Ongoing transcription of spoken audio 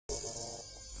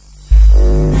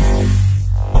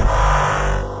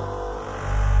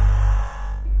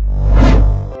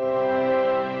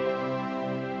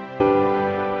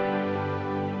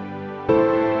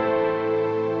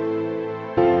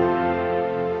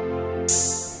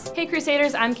Hey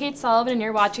Crusaders, I'm Kate Sullivan and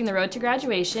you're watching The Road to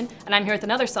Graduation, and I'm here with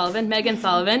another Sullivan, Meaghan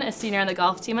Sullivan, a senior on the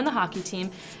golf team and the hockey team.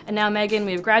 And now Meaghan,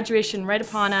 we have graduation right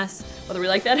upon us, whether we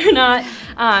like that or not.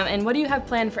 And what do you have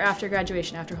planned for after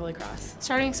graduation, after Holy Cross?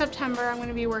 Starting September, I'm going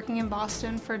to be working in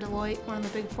Boston for Deloitte, one of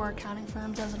the big 4 accounting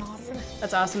firms, as an auditor.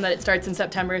 That's awesome that it starts in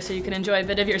September so you can enjoy a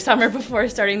bit of your summer before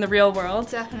starting the real world.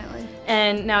 Definitely.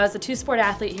 And now as a 2-sport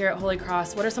athlete here at Holy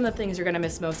Cross, what are some of the things you're going to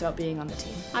miss most about being on the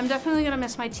team? I'm definitely going to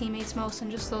miss my teammates most,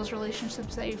 and just those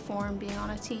relationships that you form being on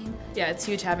a team. Yeah, it's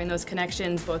huge having those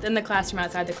connections both in the classroom,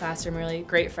 outside the classroom, really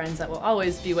great friends that will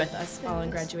always be with us following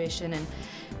graduation. And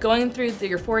going through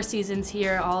your 4 seasons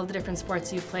here, all of the different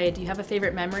sports you've played, do you have a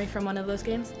favorite memory from one of those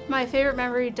games? My favorite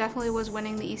memory definitely was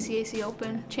winning the ECAC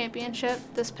Open Championship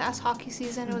this past hockey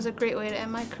season. It was a great way to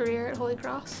end my career at Holy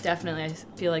Cross. Definitely, I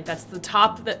feel like that's the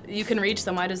top that you can reach,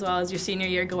 so might as well as your senior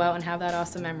year go out and have that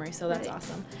awesome memory, so that's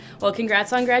awesome. Well,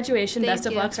 congrats on graduation. Best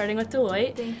of luck starting with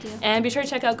Deloitte. Thank you. And be sure to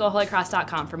check out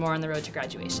GoHolyCross.com for more on the road to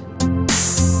graduation.